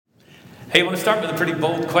Hey, I want to start with a pretty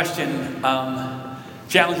bold question,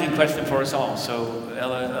 challenging question for us all. So,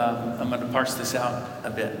 Ella, I'm going to parse this out a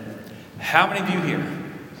bit. How many of you here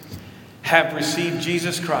have received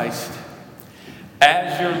Jesus Christ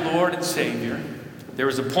as your Lord and Savior? There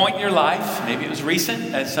was a point in your life, maybe it was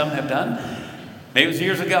recent, as some have done, maybe it was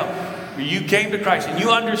years ago, where you came to Christ and you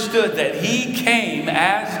understood that He came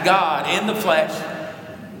as God in the flesh.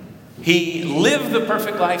 He lived the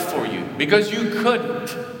perfect life for you because you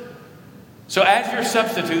couldn't. So as your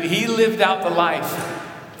substitute, He lived out the life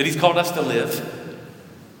that He's called us to live.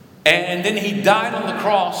 And then He died on the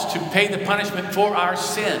cross to pay the punishment for our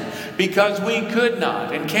sin because we could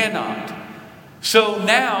not and cannot. So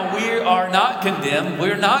now we are not condemned.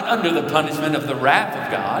 We're not under the punishment of the wrath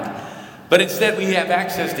of God. But instead we have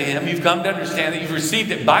access to Him. You've come to understand that you've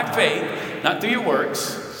received it by faith, not through your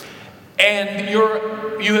works. And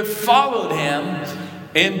you have followed Him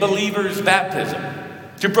in believer's baptism.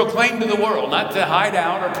 To proclaim to the world, not to hide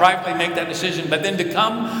out or privately make that decision, but then to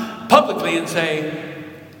come publicly and say,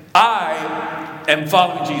 I am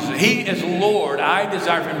following Jesus. He is Lord. I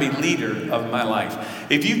desire for Him to be leader of my life.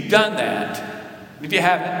 If you've done that, if you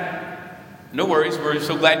haven't, no worries. We're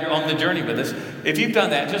so glad you're on the journey with us. If you've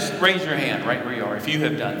done that, just raise your hand right where you are if you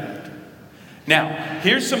have done that. Now,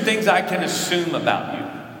 here's some things I can assume about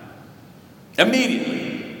you.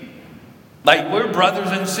 Immediately. Like, we're brothers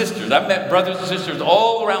and sisters. I've met brothers and sisters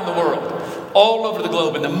all around the world, all over the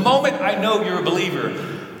globe. And the moment I know you're a believer,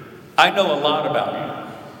 I know a lot about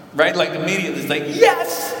you. Right? Like, immediately it's like,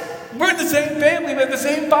 yes, we're in the same family, we have the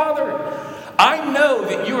same Father. I know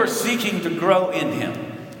that you are seeking to grow in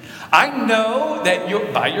Him. I know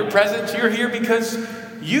that by your presence, you're here because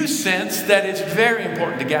you sense that it's very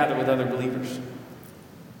important to gather with other believers,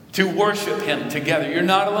 to worship Him together. You're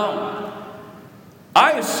not alone.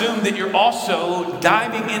 I assume that you're also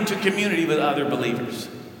diving into community with other believers,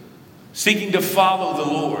 seeking to follow the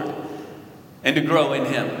Lord and to grow in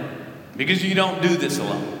Him, because you don't do this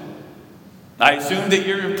alone. I assume that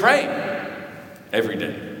you're praying every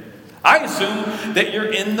day. I assume that you're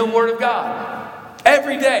in the Word of God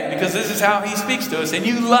every day, because this is how He speaks to us, and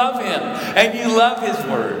you love Him, and you love His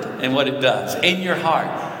Word and what it does in your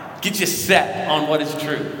heart. Get you set on what is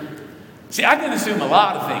true. See, I can assume a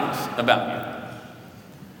lot of things about you.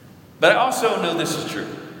 But I also know this is true.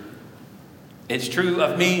 It's true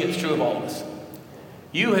of me. It's true of all of us.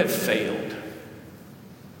 You have failed.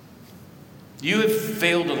 You have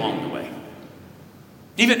failed along the way.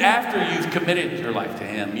 Even after you've committed your life to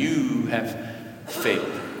Him, you have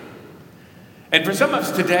failed. And for some of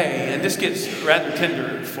us today, and this gets rather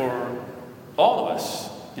tender for all of us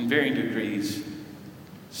in varying degrees,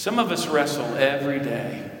 some of us wrestle every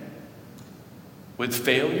day with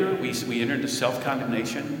failure. We enter into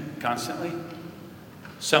self-condemnation constantly.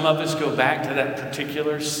 Some of us go back to that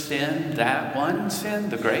particular sin, that one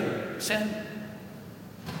sin, the great sin.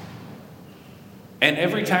 And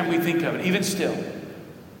every time we think of it, even still,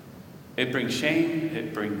 it brings shame,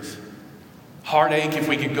 it brings heartache. If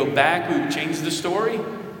we could go back, we would change the story.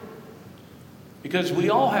 Because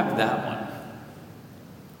we all have that one.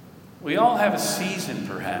 We all have a season,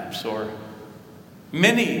 perhaps, or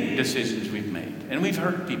many decisions we've made, and we've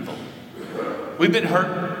hurt people. We've been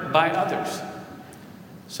hurt by others.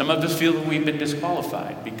 Some of us feel that we've been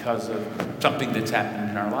disqualified because of something that's happened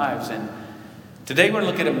in our lives. And today we're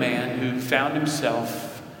looking at a man who found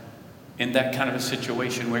himself in that kind of a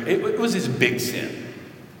situation where it was his big sin.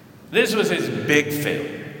 This was his big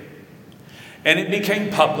failure. And it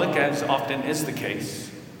became public, as often is the case.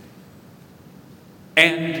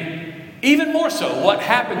 And even more so, what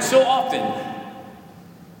happened so often,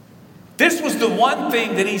 this was the one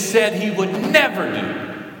thing that he said he would never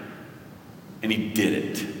do. And he did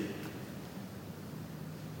it.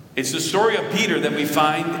 It's the story of Peter that we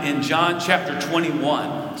find in John chapter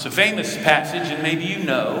 21. It's a famous passage, and maybe you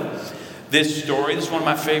know this story. This is one of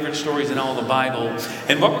my favorite stories in all the Bible.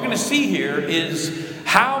 And what we're going to see here is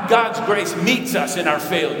how God's grace meets us in our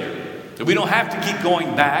failure. So we don't have to keep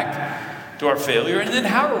going back to our failure. And then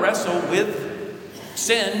how to wrestle with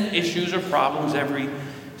sin issues or problems every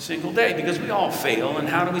single day, because we all fail. And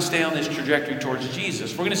how do we stay on this trajectory towards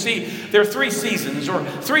Jesus? We're going to see there are 3 seasons or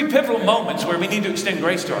 3 pivotal moments where we need to extend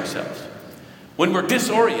grace to ourselves. When we're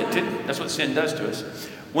disoriented, that's what sin does to us.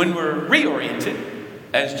 When we're reoriented,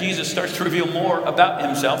 as Jesus starts to reveal more about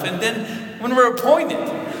Himself. And then when we're appointed,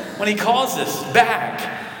 when He calls us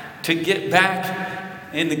back to get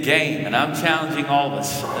back in the game. And I'm challenging all of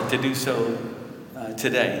us to do so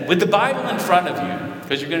today. With the Bible in front of you,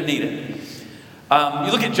 because you're going to need it.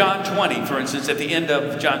 You look at John 20, for instance, at the end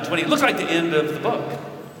of John 20. It looks like the end of the book.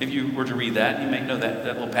 If you were to read that, you may know that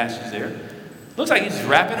little passage there. It looks like he's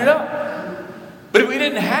wrapping it up. But if we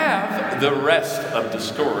didn't have the rest of the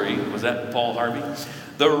story, was that Paul Harvey?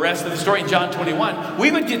 The rest of the story in John 21,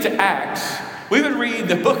 we would get to Acts. We would read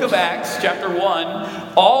the book of Acts, chapter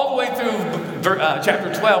 1, all the way through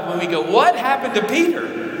chapter 12, when we go, what happened to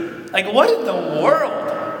Peter? Like, what in the world?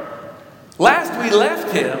 Last we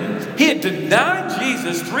left him, he had denied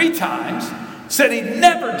Jesus 3 times, said he'd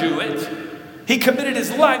never do it. He committed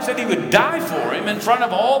his life, said he would die for him in front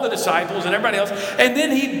of all the disciples and everybody else. And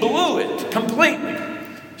then he blew it completely.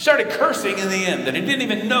 Started cursing in the end that he didn't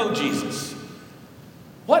even know Jesus.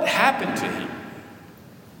 What happened to him?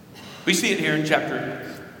 We see it here in chapter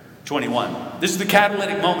 21. This is the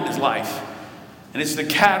catalytic moment in his life. And it's the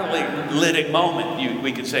catalytic moment,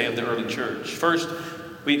 we could say, of the early church. First,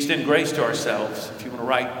 we extend grace to ourselves. If you want to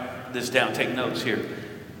write this down, take notes here.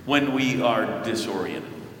 When we are disoriented.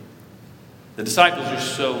 The disciples are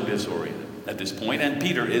so disoriented at this point, and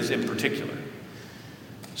Peter is in particular.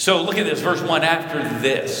 So look at this, verse 1, after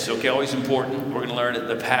this. Okay, always important. We're going to learn at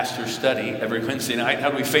the pastor's study every Wednesday night. How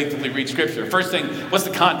do we faithfully read Scripture? First thing, what's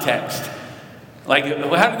the context? Like,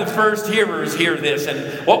 how did the first hearers hear this,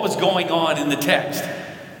 and what was going on in the text?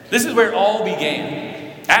 This is where it all began.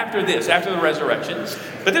 After this, after the resurrection.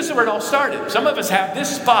 But this is where it all started. Some of us have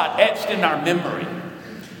this spot etched in our memory.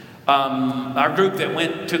 Our group that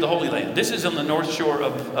went to the Holy Land. This is on the north shore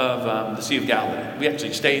of the Sea of Galilee. We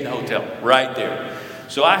actually stayed in a hotel right there.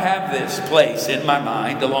 So I have this place in my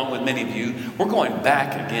mind, along with many of you. We're going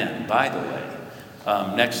back again, by the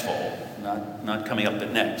way, next fall. Not coming up,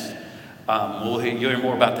 but next. You'll hear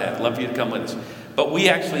more about that. I'd love for you to come with us. But we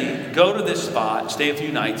actually go to this spot, stay a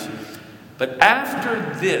few nights. But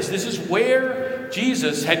after this is where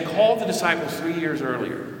Jesus had called the disciples 3 years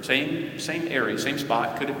earlier. Same area, same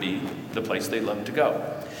spot. Could it be the place they loved to go?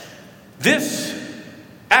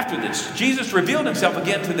 After this, Jesus revealed himself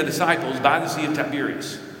again to the disciples by the Sea of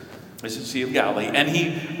Tiberias. This is the Sea of Galilee. And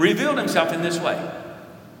he revealed himself in this way.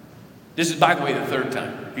 This is, by the way, the 3rd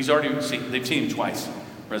time. They've seen him twice,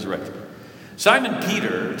 resurrected. Simon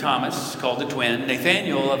Peter, Thomas, called the twin,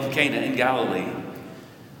 Nathanael of Cana in Galilee,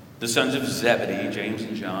 the sons of Zebedee, James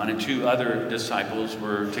and John, and 2 other disciples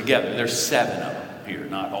were together. There's 7 of them here,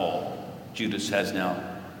 not all. Judas has now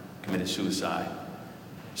committed suicide.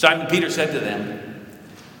 Simon Peter said to them,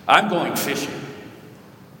 I'm going fishing.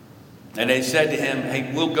 And they said to him,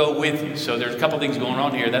 hey, we'll go with you. So there's a couple things going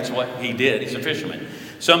on here. That's what he did. He's a fisherman.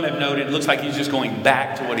 Some have noted it looks like he's just going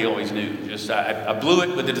back to what he always knew. I blew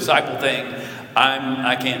it with the disciple thing.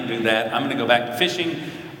 I can't do that. I'm going to go back to fishing.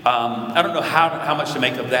 I don't know how much to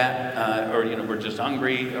make of that, or we're just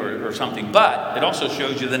hungry or something. But it also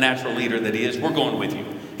shows you the natural leader that he is. We're going with you.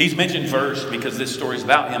 He's mentioned first because this story's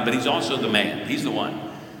about him, but he's also the man. He's the one.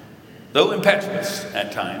 Though impetuous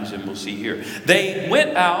at times, and we'll see here. They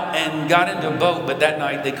went out and got into a boat, but that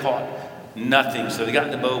night they caught nothing. So they got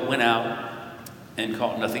in the boat, went out, and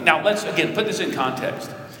caught nothing. Now let's again put this in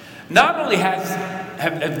context. Not only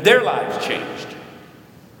have their lives changed.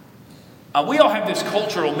 We all have this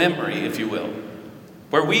cultural memory, if you will,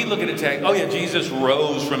 where we look at it and say, oh yeah, Jesus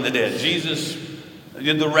rose from the dead.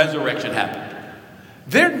 The resurrection happened.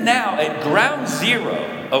 They're now at ground zero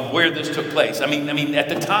of where this took place. I mean, at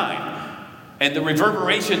the time. And the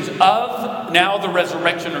reverberations of now the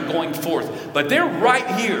resurrection are going forth. But they're right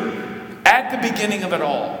here at the beginning of it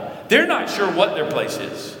all. They're not sure what their place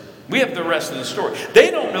is. We have the rest of the story.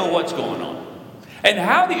 They don't know what's going on. And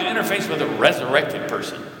how do you interface with a resurrected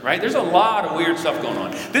person, right? There's a lot of weird stuff going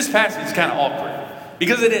on. This passage is kind of awkward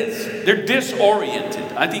because it is. They're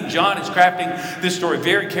disoriented. I think John is crafting this story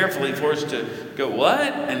very carefully for us to go,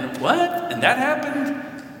 what? And that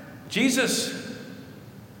happened? Jesus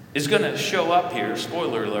is going to show up here.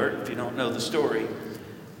 Spoiler alert if you don't know the story.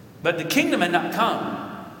 But the kingdom had not come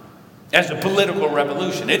as a political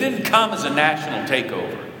revolution. It didn't come as a national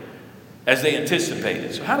takeover as they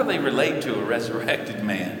anticipated. So how do they relate to a resurrected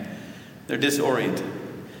man? They're disoriented.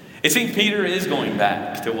 It seems Peter is going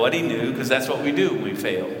back to what he knew, because that's what we do when we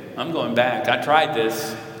fail. I'm going back. I tried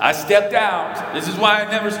this. I stepped out. This is why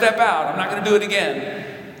I never step out. I'm not going to do it again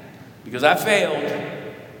because I failed.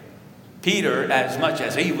 Peter, as much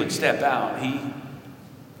as he would step out,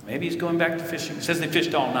 maybe he's going back to fishing. It says they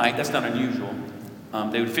fished all night. That's not unusual.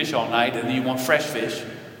 They would fish all night, and then you want fresh fish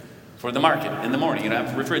for the market in the morning. You don't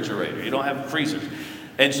have a refrigerator. You don't have freezers.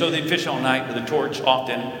 And so they'd fish all night with a torch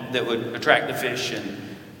often that would attract the fish.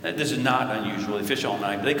 And this is not unusual. They fish all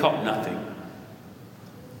night, but they caught nothing.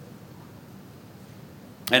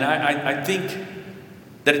 And I think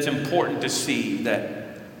that it's important to see that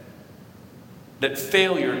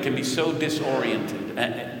failure can be so disoriented.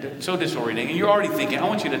 And you're already thinking, I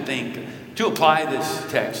want you to think, to apply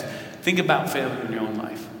this text, think about failure in your own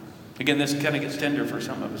life. Again, this kind of gets tender for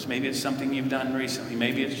some of us. Maybe it's something you've done recently.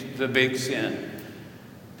 Maybe it's the big sin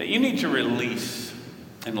that you need to release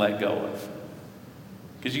and let go of.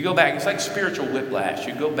 Because you go back, it's like spiritual whiplash.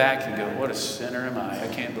 You go back and go, what a sinner am I? I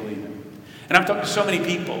can't believe it. And I've talked to so many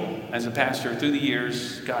people as a pastor through the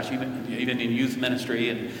years, gosh, even in youth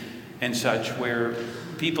ministry and such, where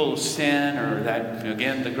people sin or that,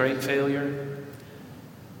 again, the great failure.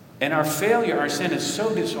 And our failure, our sin is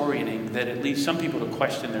so disorienting that it leads some people to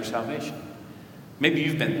question their salvation. Maybe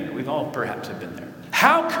you've been there. We've all perhaps have been there.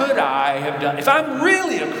 How could I have done, if I'm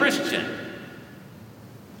really a Christian,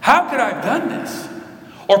 how could I have done this?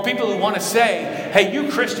 Or people who want to say, hey,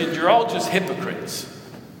 you Christians, you're all just hypocrites.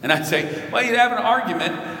 And I'd say, well, you'd have an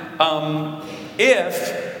argument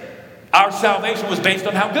if our salvation was based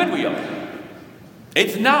on how good we are.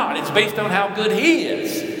 It's not. It's based on how good He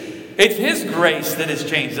is. It's His grace that has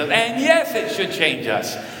changed us. And yes, it should change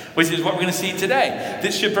us, which is what we're going to see today.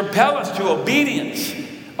 This should propel us to obedience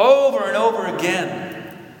over and over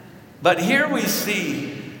again. But here we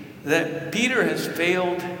see that Peter has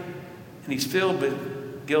failed, and he's filled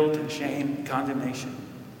with guilt and shame, condemnation.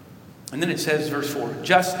 And then it says, verse 4,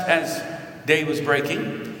 just as day was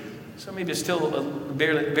breaking, so maybe it's still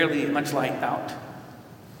barely much light out,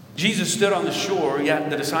 Jesus stood on the shore, yet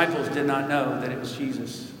the disciples did not know that it was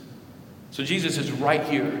Jesus. So Jesus is right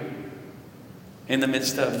here in the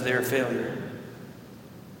midst of their failure.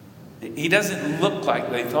 He doesn't look like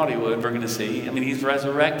they thought he would, we're going to see. I mean, he's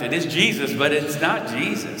resurrected. It's Jesus, but it's not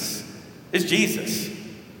Jesus. It's Jesus.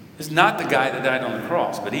 It's not the guy that died on the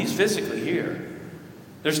cross, but he's physically here.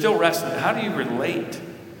 They're still wrestling. How do you relate?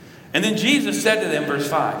 And then Jesus said to them, verse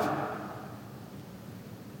 5,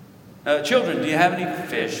 children, do you have any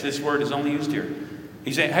fish? This word is only used here.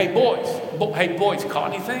 He's saying, hey boys,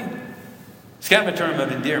 caught anything? It's kind of a term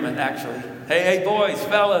of endearment, actually. Hey boys,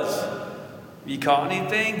 fellas, you caught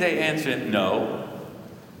anything? They answered, no.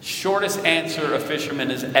 Shortest answer a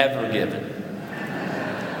fisherman has ever given.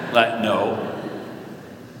 Like, no.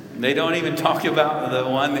 They don't even talk about the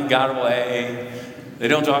one that got away. They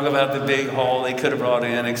don't talk about the big haul they could have brought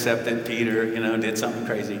in, except that Peter, did something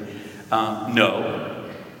crazy. No.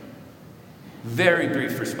 Very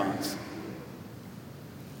brief response.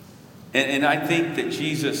 And I think that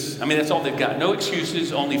Jesus, that's all they've got. No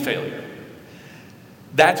excuses, only failure.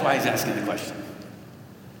 That's why he's asking the question.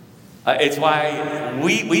 It's why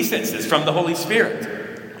we sense this from the Holy Spirit.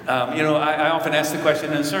 I often ask the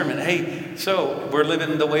question in a sermon, hey, so we're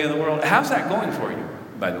living the way of the world. How's that going for you,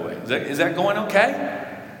 by the way? Is that going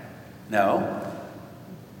okay? No.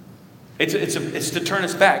 It's to turn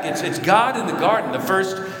us back. It's God in the garden, the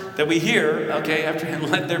first that we hear, okay, after Him,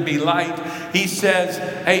 let there be light. He says,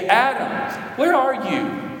 hey, Adam, where are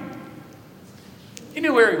you? He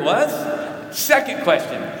knew where he was. Second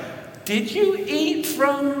question, did you eat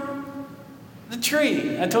from the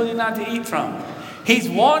tree I told you not to eat from? He's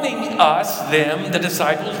wanting us, them, the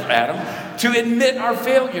disciples, Adam, to admit our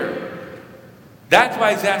failure. That's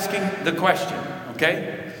why he's asking the question,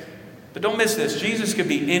 okay? But don't miss this. Jesus could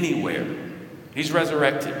be anywhere. He's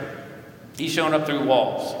resurrected. He's shown up through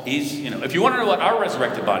walls. If you want to know what our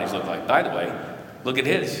resurrected bodies look like, by the way, look at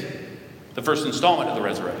his. The first installment of the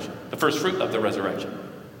resurrection. The first fruit of the resurrection.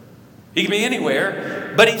 He can be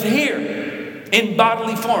anywhere, but he's here in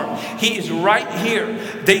bodily form. He is right here.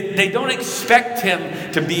 They don't expect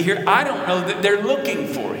him to be here. I don't know that they're looking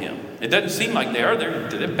for him. It doesn't seem like they are.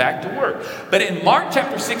 They're back to work. But in Mark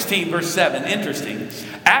chapter 16, verse 7, interesting.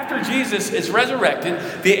 After Jesus is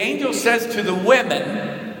resurrected, the angel says to the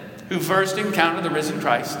women who first encountered the risen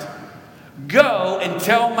Christ, go and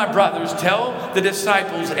tell my brothers, tell the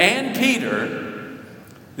disciples and Peter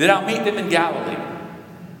that I'll meet them in Galilee.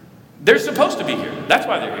 They're supposed to be here. That's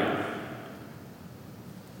why they're here.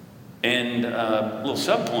 And a little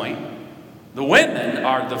sub-point, the women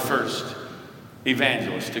are the first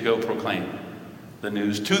evangelists to go proclaim the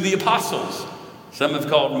news to the apostles. Some have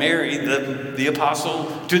called Mary the apostle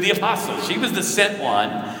to the apostles. She was the sent one,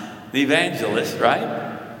 the evangelist, right?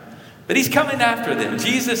 But he's coming after them.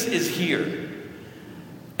 Jesus is here.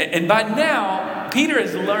 And by now, Peter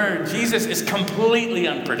has learned Jesus is completely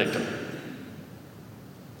unpredictable.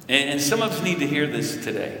 And some of us need to hear this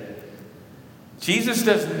today. Jesus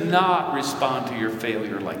does not respond to your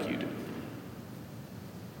failure like you do.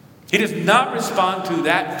 He does not respond to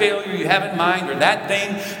that failure you have in mind or that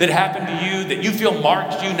thing that happened to you that you feel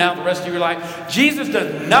marks you now the rest of your life. Jesus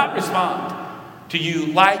does not respond to you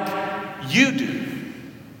like you do.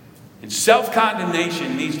 And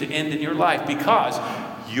self-condemnation needs to end in your life because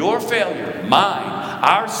your failure, mine,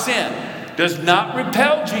 our sin, does not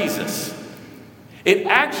repel Jesus. It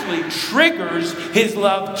actually triggers his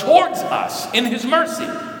love towards us in his mercy.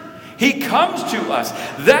 He comes to us.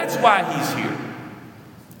 That's why he's here.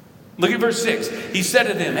 Look at verse 6. He said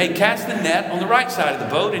to them, hey, cast the net on the right side of the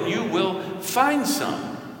boat and you will find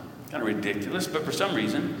some. Kind of ridiculous, but for some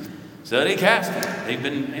reason. So they cast it. They've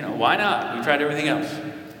been, why not? We tried everything else.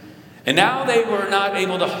 And now they were not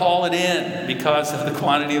able to haul it in because of the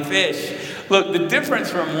quantity of fish. Look, the difference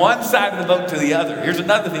from one side of the boat to the other. Here's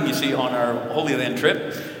another thing you see on our Holy Land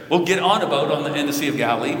trip. We'll get on a boat in the Sea of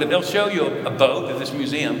Galilee, but they'll show you a boat at this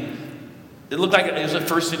museum. It looked like it was a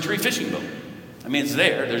first century fishing boat. I mean, it's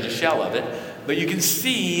there. There's a shell of it. But you can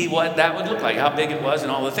see what that would look like, how big it was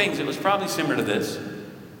and all the things. It was probably similar to this.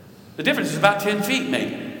 The difference is about 10 feet,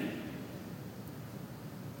 maybe.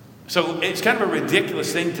 So it's kind of a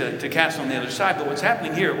ridiculous thing to cast on the other side. But what's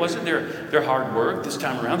happening here, it wasn't their hard work this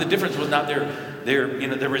time around. The difference was not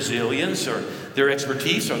their resilience or their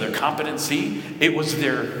expertise or their competency. It was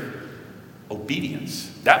their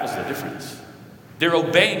obedience. That was the difference. They're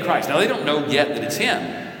obeying Christ. Now, they don't know yet that it's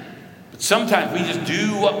him. But sometimes we just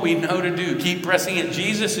do what we know to do. Keep pressing it.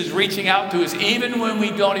 Jesus is reaching out to us even when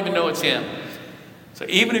we don't even know it's him. So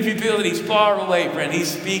even if you feel that he's far away, friend,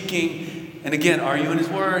 he's speaking. And again, are you in his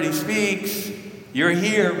word? He speaks. You're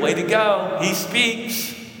here. Way to go. He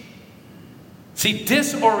speaks. See,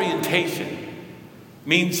 disorientation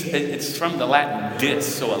means, it's from the Latin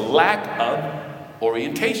dis, so a lack of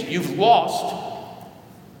orientation. You've lost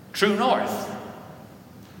true north.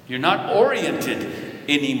 You're not oriented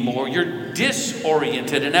anymore. You're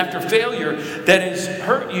disoriented. And after failure that has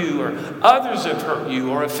hurt you or others have hurt you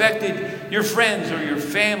or affected your friends or your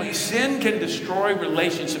family, sin can destroy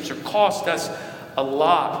relationships or cost us a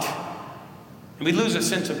lot. And we lose a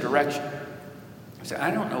sense of direction. I say,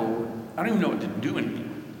 I don't even know what to do anymore.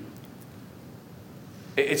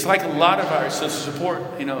 It's like a lot of our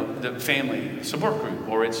support, the family support group,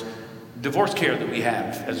 or it's divorce care that we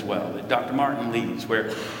have as well, that Dr. Martin leads,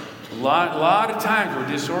 where a lot of times we're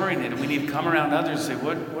disoriented and we need to come around others and say,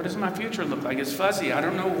 what does my future look like? It's fuzzy. I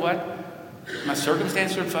don't know what my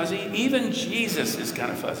circumstances are fuzzy. Even Jesus is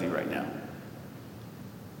kind of fuzzy right now.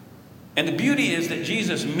 And the beauty is that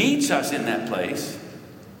Jesus meets us in that place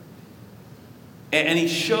and he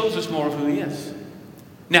shows us more of who he is.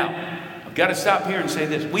 Now, I've got to stop here and say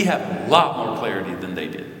this. We have a lot more clarity than they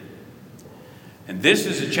did. And this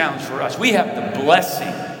is a challenge for us. We have the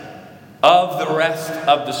blessing of the rest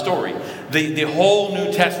of the story. The whole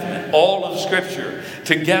New Testament, all of Scripture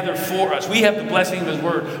together for us. We have the blessing of his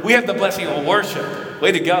word. We have the blessing of worship.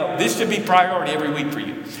 Way to go. This should be priority every week for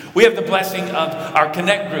you. We have the blessing of our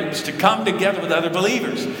connect groups to come together with other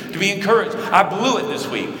believers, to be encouraged. I blew it this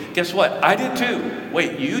week. Guess what? I did too.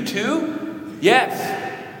 Wait, you too? Yes.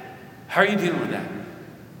 How are you dealing with that?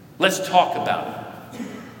 Let's talk about it.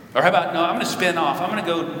 Or how about, no, I'm going to spin off. I'm going to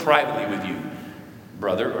go privately with you,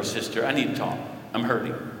 brother or sister. I need to talk. I'm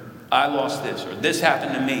hurting. I lost this, or this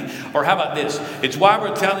happened to me. Or how about this? It's why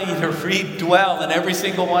we're telling you to read Dwell, and every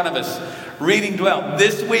single one of us reading Dwell.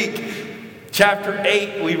 This week, chapter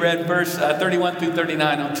 8, we read verse 31 through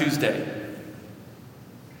 39 on Tuesday.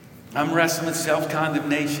 I'm wrestling with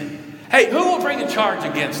self-condemnation. Hey, who will bring a charge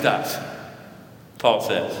against us? Paul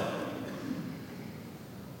says.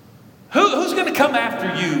 Who's going to come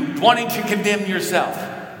after you wanting to condemn yourself?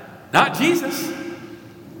 Not Jesus.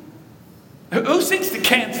 Who seeks to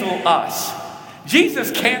cancel us?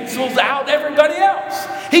 Jesus cancels out everybody else.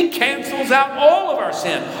 He cancels out all of our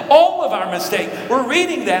sin, all of our mistake. We're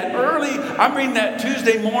reading that early. I'm reading that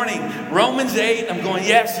Tuesday morning, Romans 8. I'm going,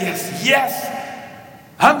 yes, yes, yes.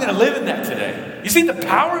 I'm going to live in that today. You see the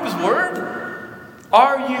power of his word?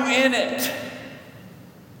 Are you in it?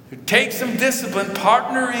 Take some discipline,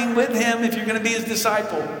 partnering with him if you're going to be his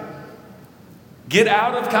disciple. Get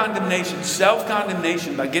out of condemnation,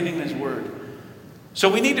 self-condemnation by getting his word. So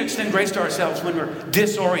we need to extend grace to ourselves when we're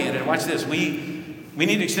disoriented. Watch this. We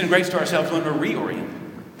need to extend grace to ourselves when we're reoriented.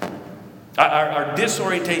 Our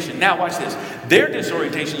disorientation. Now watch this. Their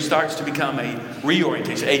disorientation starts to become a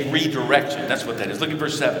reorientation, a redirection. That's what that is. Look at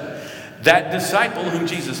verse 7. That disciple whom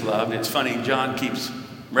Jesus loved. It's funny, John keeps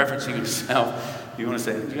referencing himself. You want to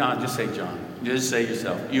say, John, just say John. Just say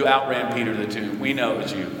yourself. You outran Peter to the tomb. We know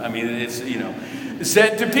it's you. I mean, it's,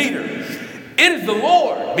 said to Peter, it is the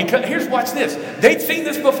Lord. Because watch this. They'd seen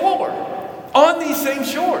this before on these same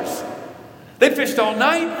shores. They fished all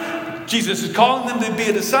night. Jesus is calling them to be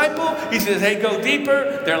a disciple. He says, hey, go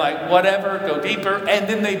deeper. They're like, whatever, go deeper. And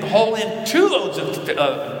then they haul in 2 loads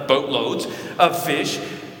of boatloads of fish.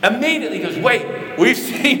 Immediately he goes, wait, we've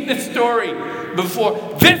seen this story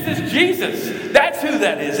before. This is Jesus. That's who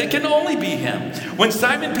that is. It can only be him. When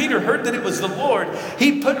Simon Peter heard that it was the Lord,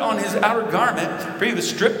 he put on his outer garment, for he was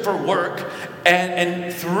stripped for work,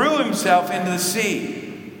 and threw himself into the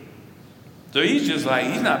sea. So he's just like,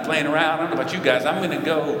 he's not playing around. I don't know about you guys. I'm going to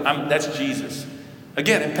go. That's Jesus.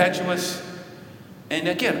 Again, impetuous. And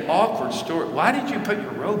again, awkward story. Why did you put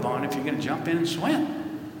your robe on if you're going to jump in and swim?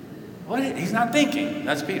 What? He's not thinking.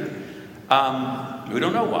 That's Peter. We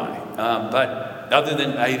don't know why. But other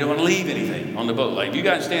than you don't want to leave anything on the boat. Like, you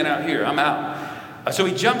guys stand out here. I'm out. So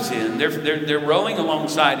he jumps in. They're rowing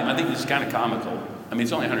alongside him. I think this is kind of comical. I mean,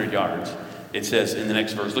 it's only 100 yards. It says in the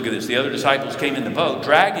next verse, look at this. The other disciples came in the boat,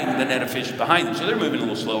 dragging the net of fish behind them. So they're moving a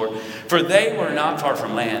little slower. For they were not far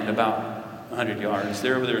from land, about 100 yards.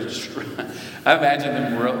 They're over there. I imagine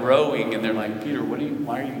them rowing, and they're like, Peter,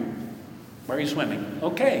 why are you swimming?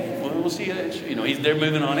 Okay, well, we'll see. They're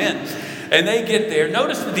moving on in. And they get there.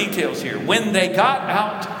 Notice the details here. When they got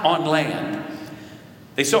out on land,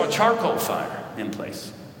 they saw a charcoal fire in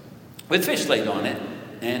place with fish laid on it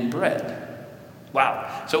and bread.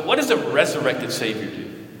 Wow. So what does a resurrected Savior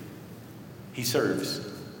do? He serves.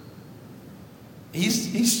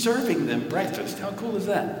 He's serving them breakfast. How cool is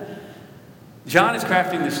that? John is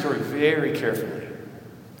crafting this story very carefully.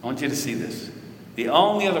 I want you to see this. The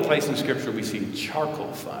only other place in Scripture we see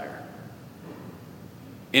charcoal fire.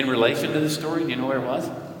 In relation to this story, do you know where it was?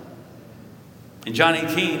 In John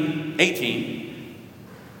 18,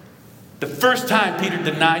 the first time Peter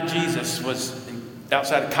denied Jesus was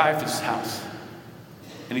outside of Caiaphas' house.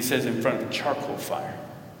 And he says in front of a charcoal fire.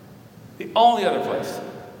 The only other place.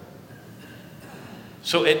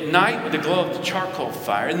 So at night with the glow of the charcoal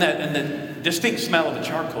fire and the distinct smell of the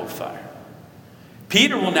charcoal fire,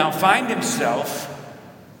 Peter will now find himself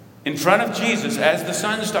in front of Jesus as the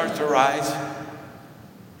sun starts to rise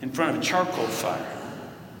in front of a charcoal fire.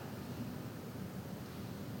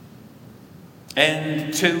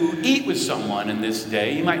 And to eat with someone in this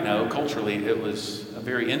day, you might know culturally it was a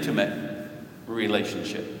very intimate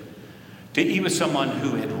relationship. To eat with someone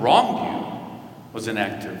who had wronged you was an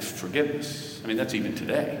act of forgiveness. I mean, that's even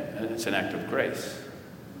today. It's an act of grace.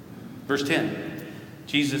 Verse 10,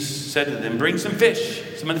 Jesus said to them, bring some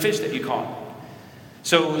fish, some of the fish that you caught.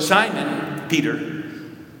 So Simon Peter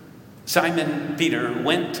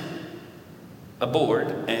went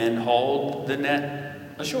aboard and hauled the net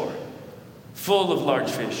ashore, full of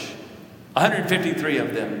large fish, 153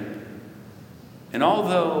 of them. And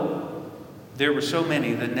although there were so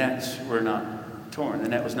many, the nets were not torn. The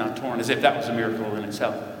net was not torn, as if that was a miracle in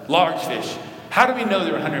itself. Large fish. How do we know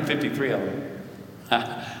there were 153 of them?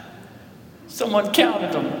 Someone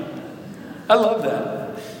counted them. I love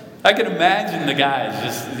that. I can imagine the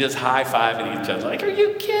guys just high-fiving each other. Like, are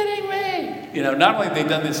you kidding me? Not only have they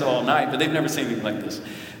done this all night, but they've never seen anything like this.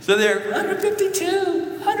 So they're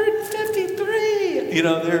 152, 153.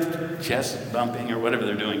 They're chest bumping or whatever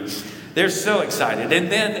they're doing. They're so excited.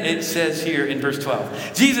 And then it says here in verse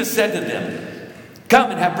 12, Jesus said to them,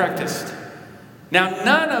 come and have breakfast. Now,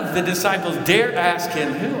 none of the disciples dared ask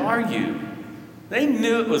him, who are you? They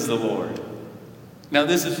knew it was the Lord. Now,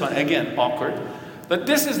 this is fun. Again, awkward. But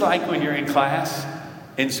this is like when you're in class,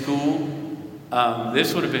 in school.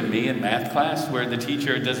 This would have been me in math class, where the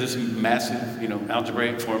teacher does this massive,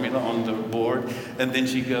 algebraic formula on the board. And then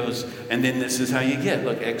she goes, and then this is how you get.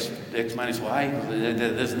 Look, x minus y,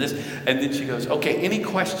 this and this. And then she goes, okay, any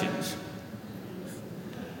questions?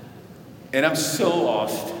 And I'm so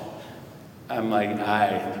lost. I'm like,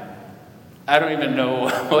 I don't even know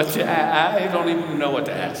what to ask. I don't even know what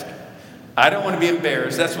to ask. I don't want to be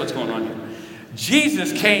embarrassed. That's what's going on here.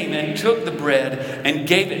 Jesus came and took the bread and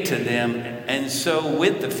gave it to them, and so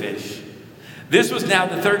with the fish. This was now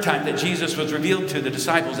the third time that Jesus was revealed to the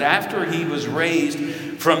disciples after he was raised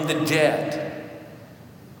from the dead.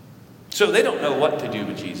 So they don't know what to do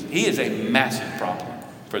with Jesus. He is a massive problem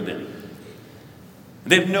for them.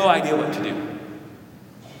 They have no idea what to do.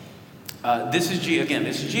 This is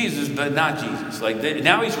Jesus, but not Jesus.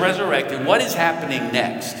 Now he's resurrected. What is happening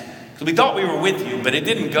next? So we thought we were with you, but it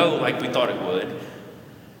didn't go like we thought it would.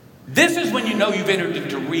 This is when you know you've entered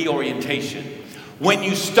into reorientation. When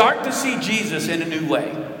you start to see Jesus in a new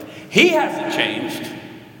way. He hasn't changed.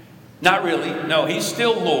 Not really. No, he's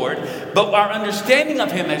still Lord. But our understanding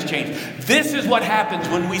of him has changed. This is what happens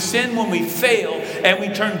when we sin, when we fail, and we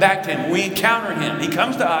turn back to him. We encounter him. He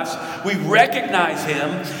comes to us. We recognize him.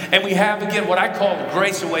 And we have, again, what I call the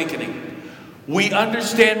grace awakening. We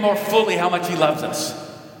understand more fully how much he loves us.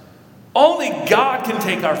 Only God can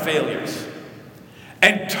take our failures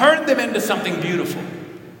and turn them into something beautiful.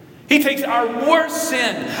 He takes our worst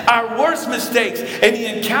sin, our worst mistakes, and he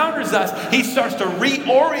encounters us. He starts to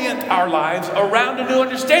reorient our lives around a new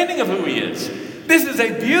understanding of who he is. This is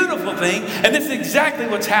a beautiful thing, and this is exactly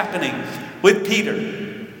what's happening with Peter.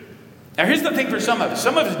 Now, here's the thing for some of us.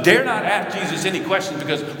 Some of us dare not ask Jesus any questions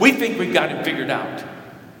because we think we've got him figured out.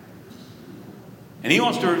 And he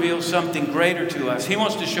wants to reveal something greater to us. He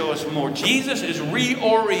wants to show us more. Jesus is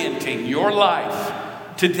reorienting your life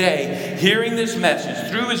today, hearing this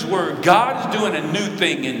message through his word. God is doing a new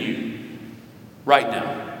thing in you right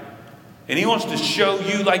now. And he wants to show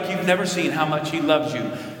you like you've never seen how much he loves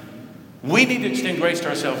you. We need to extend grace to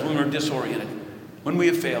ourselves when we're disoriented, when we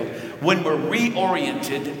have failed, when we're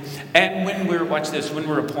reoriented, and when we're, watch this, when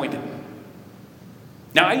we're appointed.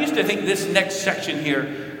 Now, I used to think this next section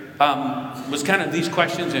here was kind of these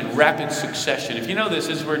questions in rapid succession. If you know this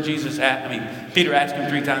is where Peter asked him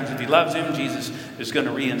 3 times if he loves him. Jesus is going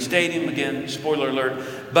to reinstate him again. Spoiler alert.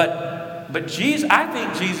 But Jesus, I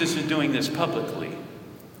think Jesus is doing this publicly.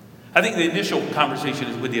 I think the initial conversation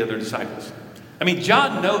is with the other disciples. I mean,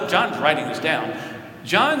 John's writing this down.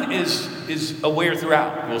 John is aware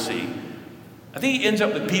throughout, we'll see. I think he ends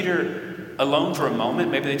up with Peter alone for a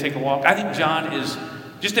moment. Maybe they take a walk. I think John is,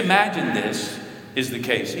 just imagine this is the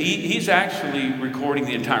case. He's actually recording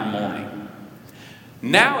the entire morning.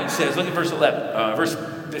 Now it says, look at verse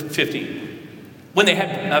 15. When they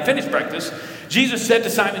had finished breakfast, Jesus said to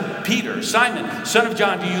Simon Peter, Simon, son of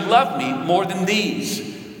John, do you love me more than these?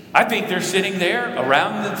 I think they're sitting there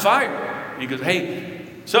around the fire. He goes, hey,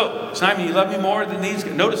 so Simon, you love me more than these?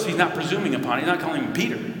 Notice he's not presuming upon it. He's not calling him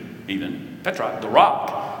Peter, even. Petra, the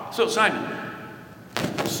rock. So Simon,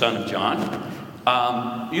 son of John,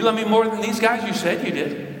 you love me more than these guys? You said you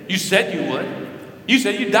did. You said you would. You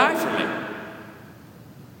said you'd die for me.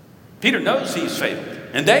 Peter knows he's failed,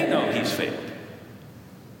 and they know he's failed.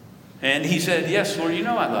 And he said, yes, Lord, you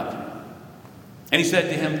know I love you. And he said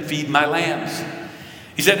to him, feed my lambs.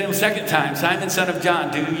 He said to him a second time, Simon, son of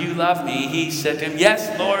John, do you love me? He said to him,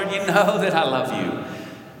 yes, Lord, you know that I love you.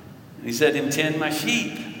 And he said to him, tend my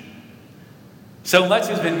sheep. So much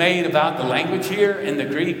has been made about the language here in the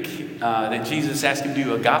Greek that Jesus asked him, do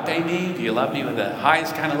you agape me? Do you love me with the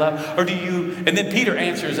highest kind of love? Or do you, and then Peter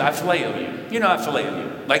answers, I phileo you. You know I phileo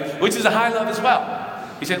you. Which is a high love as well.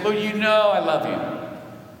 He said, Lord, you know I love you.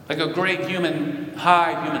 Like a great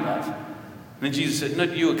high human love. And then Jesus said, no,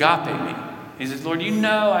 you agape me. He says, Lord, you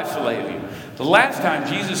know I phileo you. The last time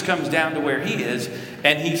Jesus comes down to where he is,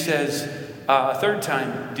 and he says, a third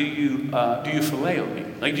time, do you phileo me?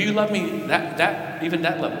 Like, do you love me even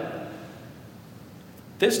that level?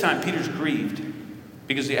 This time, Peter's grieved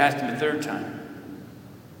because he asked him a third time,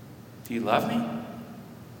 do you love me?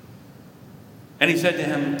 And he said to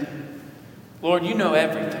him, Lord, you know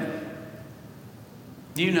everything.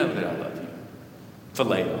 You know that I love you.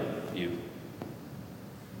 Phileo you.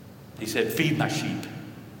 He said, feed my sheep.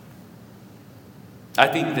 I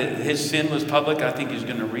think that his sin was public. I think he's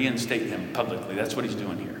going to reinstate him publicly. That's what he's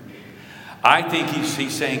doing here. I think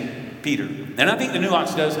he's saying, Peter, and I think the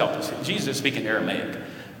nuance does help us. Jesus is speaking Aramaic.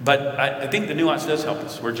 But I think the nuance does help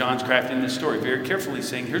us, where John's crafting this story very carefully,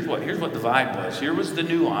 saying, here's what the vibe was. Here was the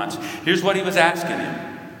nuance. Here's what he was asking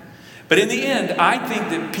him. But in the end, I think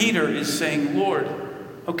that Peter is saying, Lord,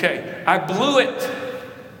 okay, I blew it.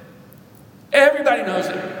 Everybody knows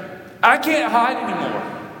it. I can't hide anymore.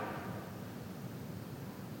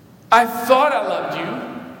 I thought I loved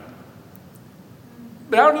you,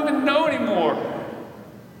 but I don't even know anymore.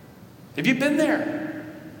 Have you been there?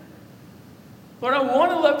 Lord, I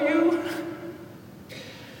want to love you,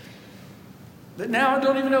 but now I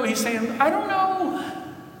don't even know. He's saying, I don't know.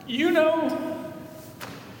 You know.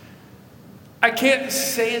 I can't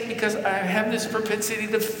say it because I have this propensity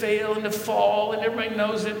to fail and to fall, and everybody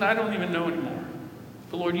knows it, and I don't even know anymore.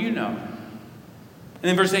 But Lord, you know. And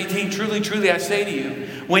in verse 18, truly, truly, I say to you,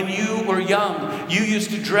 when you were young, you used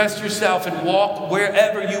to dress yourself and walk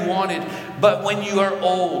wherever you wanted. But when you are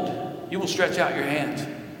old, you will stretch out your hands,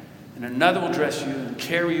 and another will dress you and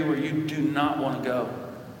carry you where you do not want to go.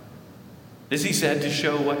 This he said to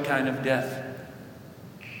show what kind of death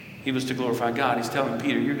he was to glorify God. He's telling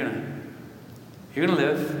Peter, you're going to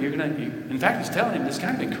live. In fact, he's telling him this,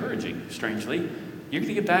 kind of encouraging, strangely. You're going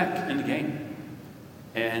to get back in the game.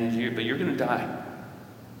 But you're going to die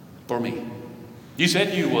for me. You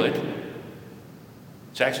said you would.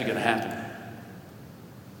 It's actually going to happen.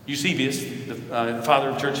 Eusebius, the father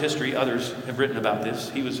of church history, others have written about this.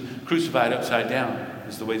 He was crucified upside down,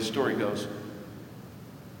 is the way the story goes.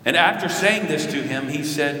 And after saying this to him, he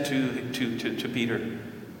said to Peter,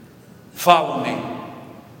 follow me.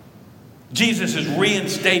 Jesus is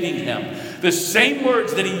reinstating him. The same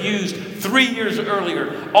words that he used 3 years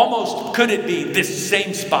earlier, almost could it be this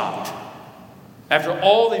same spot? After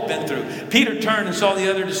all they've been through, Peter turned and saw the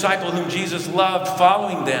other disciple whom Jesus loved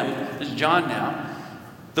following them. This is John now.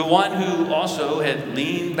 The one who also had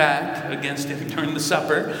leaned back against him during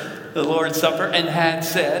the Lord's Supper, and had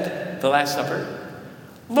said, the Last Supper,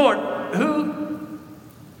 Lord, who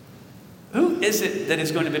is it that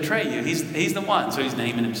is going to betray you? He's the one, so he's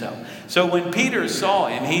naming himself. So when Peter saw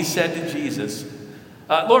him, he said to Jesus,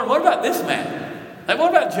 Lord, what about this man? Like, what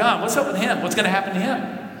about John? What's up with him? What's going to happen to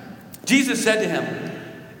him? Jesus said to him,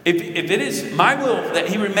 if it is my will that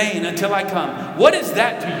he remain until I come, what is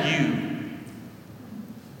that to you?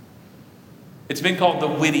 It's been called the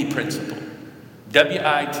Witty principle.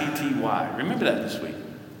 W-I-T-T-Y. Remember that this week.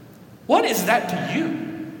 What is that to you?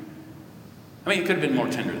 I mean, it could have been more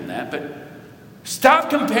tender than that, but stop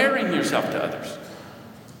comparing yourself to others.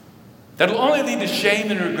 That'll only lead to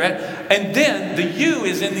shame and regret. And then the you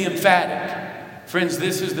is in the emphatic. Friends,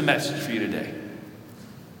 this is the message for you today.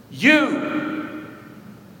 You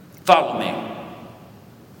follow me.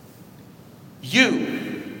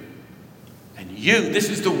 You. And you. This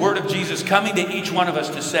is the word of Jesus coming to each one of us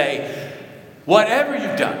to say, whatever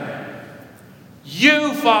you've done,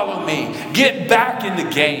 you follow me. Get back in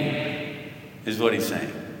the game, is what he's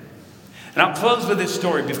saying. And I'll close with this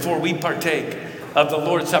story before we partake of the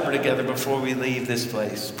Lord's Supper together, before we leave this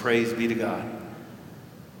place. Praise be to God.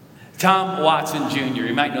 Tom Watson Jr.,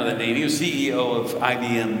 you might know that name. He was CEO of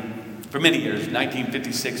IBM for many years,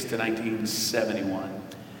 1956 to 1971.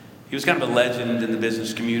 He was kind of a legend in the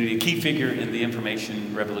business community, a key figure in the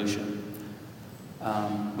information revolution.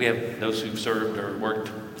 We have those who've served or worked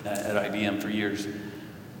at IBM for years.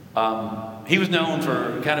 He was known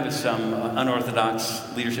for kind of some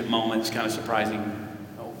unorthodox leadership moments, kind of surprising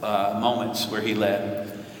moments where he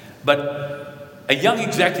led. But a young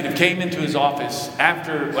executive came into his office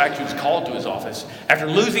actually was called to his office after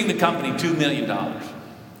losing the company $2 million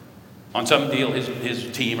on some deal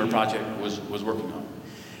his team or project was working on.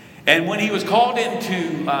 And when he was called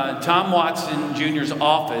into Tom Watson Jr.'s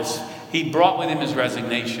office, he brought with him his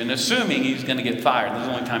resignation, assuming he's going to get fired. This is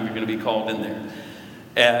the only time you're going to be called in there.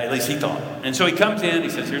 At least he thought. And so he comes in, he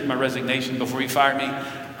says, here's my resignation. Before you fire me,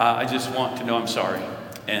 I just want to know I'm sorry.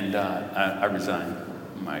 And I resign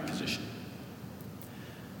my position.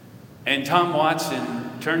 And Tom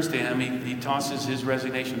Watson turns to him, he tosses his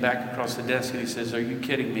resignation back across the desk, and he says, are you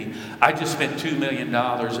kidding me? I just spent $2 million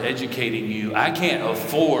educating you. I can't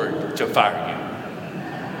afford to fire you.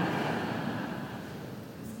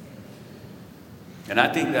 And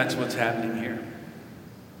I think that's what's happening here.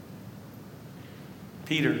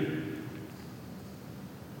 Peter,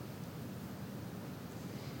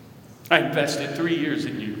 I invested 3 years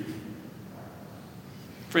in you.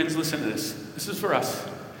 Friends, listen to this. This is for us.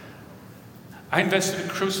 I invested a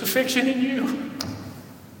crucifixion in you.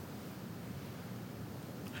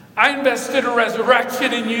 I invested a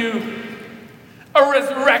resurrection in you. A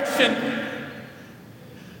resurrection.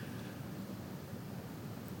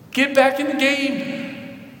 Get back in the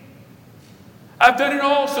game. I've done it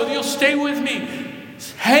all so you'll stay with me.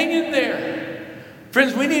 Hang in there.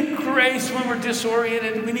 Friends, we need grace when we're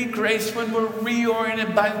disoriented. We need grace when we're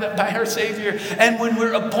reoriented by our Savior. And when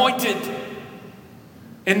we're appointed.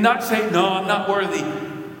 And not say, no, I'm not worthy.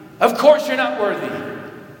 Of course you're not worthy.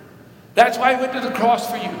 That's why I went to the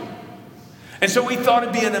cross for you. And so we thought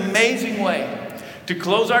it'd be an amazing way to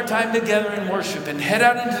close our time together in worship and head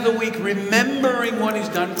out into the week remembering what he's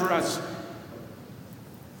done for us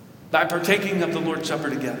by partaking of the Lord's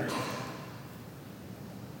Supper together.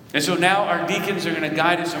 And so now our deacons are going to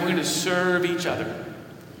guide us and we're going to serve each other.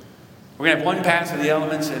 We're going to have one pass of the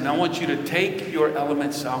elements, and I want you to take your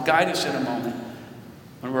elements. I'll guide us in a moment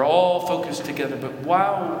when we're all focused together. But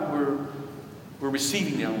while we're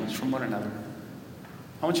receiving the elements from one another,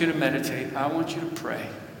 I want you to meditate. I want you to pray.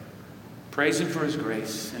 Praise him for his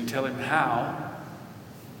grace and tell him how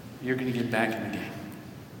you're going to get back in the game.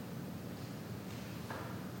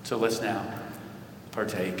 So let's now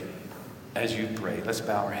partake as you pray. Let's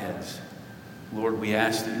bow our heads. Lord, we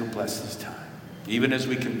ask that you'll bless this time. Even as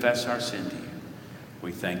we confess our sin to you,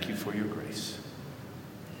 we thank you for your grace.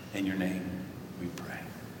 In your name we pray.